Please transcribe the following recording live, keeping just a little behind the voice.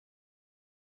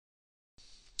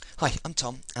Hi, I'm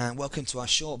Tom and welcome to our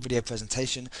short video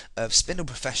presentation of Spindle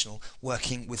Professional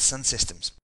working with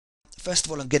SunSystems. First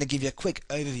of all, I'm going to give you a quick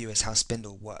overview as how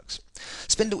Spindle works.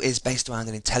 Spindle is based around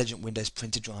an intelligent Windows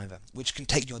printer driver which can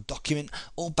take your document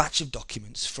or batch of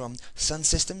documents from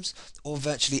SunSystems or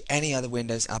virtually any other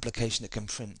Windows application that can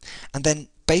print, and then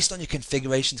based on your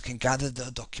configurations can gather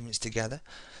the documents together,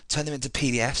 turn them into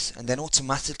PDFs, and then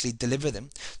automatically deliver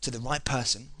them to the right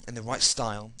person in the right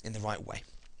style in the right way.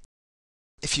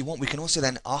 If you want, we can also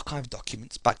then archive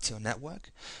documents back to your network.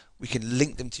 We can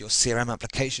link them to your CRM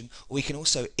application, or we can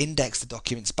also index the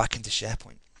documents back into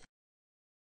SharePoint.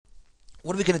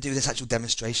 What are we going to do with this actual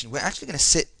demonstration? We're actually going to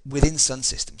sit within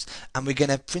SunSystems and we're going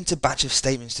to print a batch of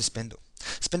statements to Spindle.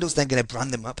 Spindle's then going to brand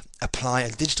them up, apply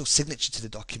a digital signature to the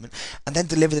document, and then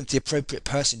deliver them to the appropriate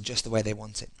person just the way they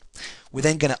want it. We're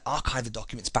then going to archive the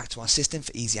documents back to our system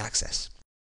for easy access.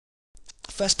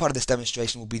 First part of this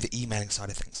demonstration will be the emailing side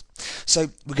of things.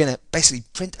 So we're going to basically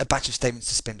print a batch of statements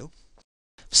to Spindle.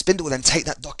 Spindle will then take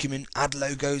that document, add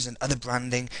logos and other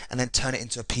branding, and then turn it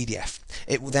into a PDF.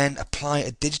 It will then apply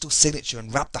a digital signature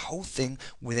and wrap the whole thing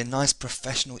with a nice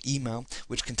professional email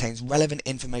which contains relevant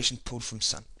information pulled from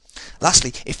Sun.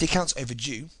 Lastly, if the account's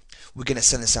overdue, we're going to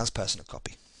send the salesperson a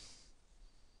copy.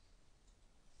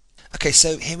 Okay,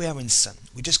 so here we are in Sun.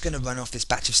 We're just going to run off this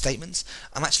batch of statements.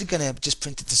 I'm actually going to just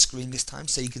print it to screen this time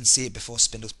so you can see it before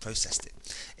Spindle's processed it.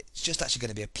 It's just actually going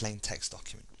to be a plain text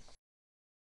document.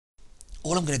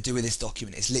 All I'm going to do with this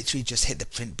document is literally just hit the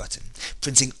print button,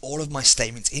 printing all of my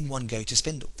statements in one go to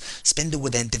Spindle. Spindle will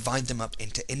then divide them up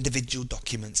into individual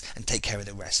documents and take care of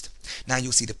the rest. Now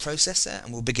you'll see the processor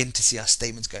and we'll begin to see our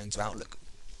statements going to Outlook.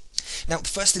 Now, the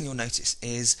first thing you'll notice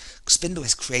is Spindle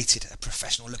has created a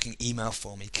professional looking email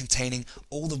for me containing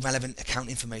all the relevant account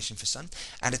information for Sun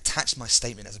and attached my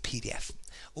statement as a PDF.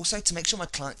 Also, to make sure my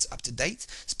client's up to date,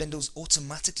 Spindle's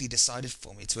automatically decided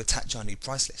for me to attach our new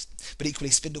price list, but equally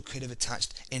Spindle could have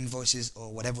attached invoices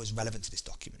or whatever was relevant to this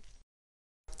document.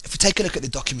 If we take a look at the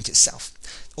document itself,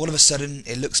 all of a sudden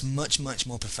it looks much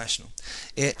more professional.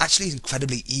 It actually is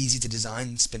incredibly easy to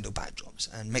design Spindle backdrops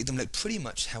and make them look pretty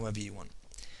much however you want.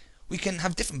 We can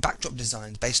have different backdrop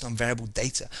designs based on variable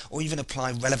data, or even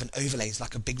apply relevant overlays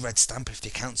like a big red stamp if the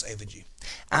account's overdue.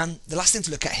 And the last thing to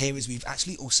look at here is we've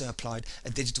actually also applied a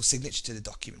digital signature to the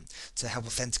document to help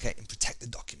authenticate and protect the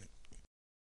document.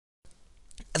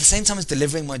 At the same time as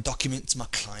delivering my document to my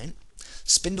client,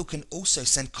 Spindle can also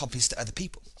send copies to other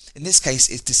people. In this case,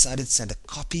 it's decided to send a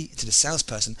copy to the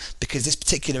salesperson because this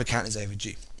particular account is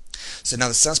overdue. So now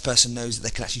the salesperson knows that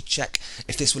they can actually check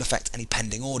if this will affect any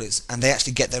pending orders, and they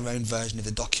actually get their own version of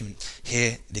the document.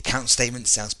 Here, the account statement,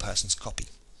 salesperson's copy.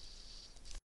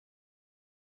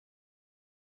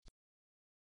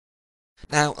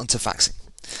 Now onto faxing.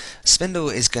 Spindle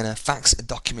is going to fax a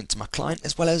document to my client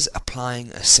as well as applying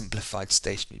a simplified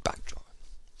stationary backdrop.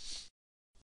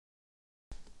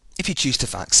 If you choose to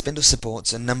fax, Spindle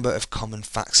supports a number of common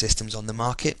fax systems on the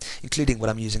market, including what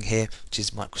I'm using here, which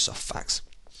is Microsoft Fax.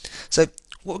 So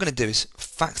what we're going to do is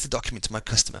fax the document to my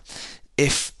customer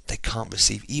if they can't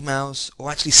receive emails, or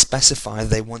actually specify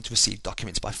they want to receive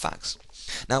documents by fax.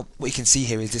 Now what you can see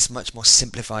here is this much more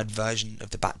simplified version of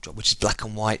the backdrop, which is black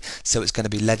and white, so it's going to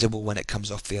be legible when it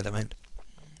comes off the other end.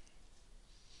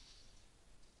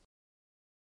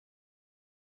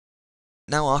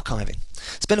 Now archiving.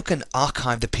 Spindle can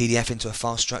archive the PDF into a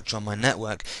file structure on my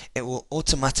network. It will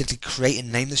automatically create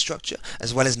and name the structure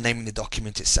as well as naming the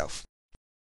document itself.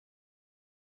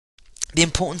 The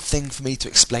important thing for me to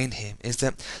explain here is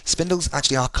that Spindle's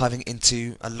actually archiving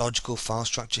into a logical file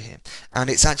structure here, and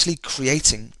it's actually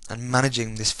creating and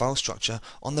managing this file structure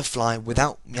on the fly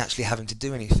without me actually having to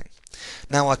do anything.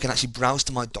 Now I can actually browse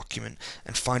to my document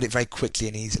and find it very quickly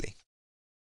and easily.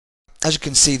 As you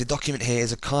can see, the document here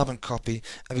is a carbon copy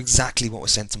of exactly what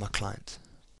was sent to my client.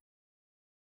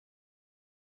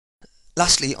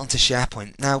 Lastly, onto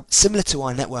SharePoint. Now, similar to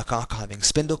our network archiving,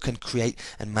 Spindle can create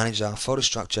and manage our folder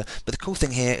structure, but the cool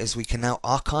thing here is we can now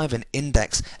archive and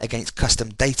index against custom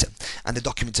data, and the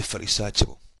documents are fully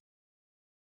searchable.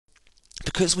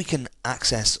 Because we can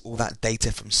access all that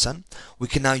data from Sun, we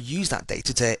can now use that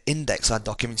data to index our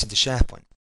documents into SharePoint.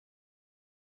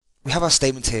 We have our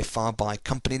statements here filed by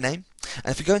company name,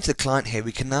 and if we go into the client here,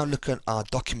 we can now look at our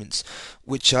documents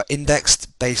which are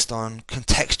indexed based on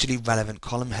contextually relevant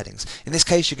column headings. In this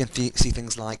case, you can see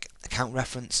things like account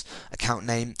reference, account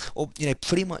name, or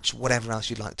pretty much whatever else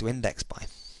you'd like to index by.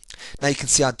 Now you can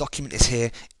see our document is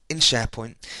here in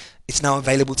SharePoint. It's now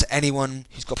available to anyone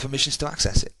who's got permissions to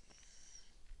access it.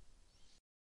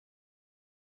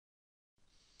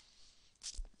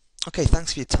 Okay,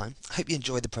 thanks for your time. I hope you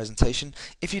enjoyed the presentation.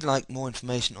 If you'd like more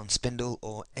information on Spindle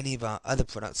or any of our other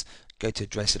products, go to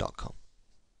addresser.com.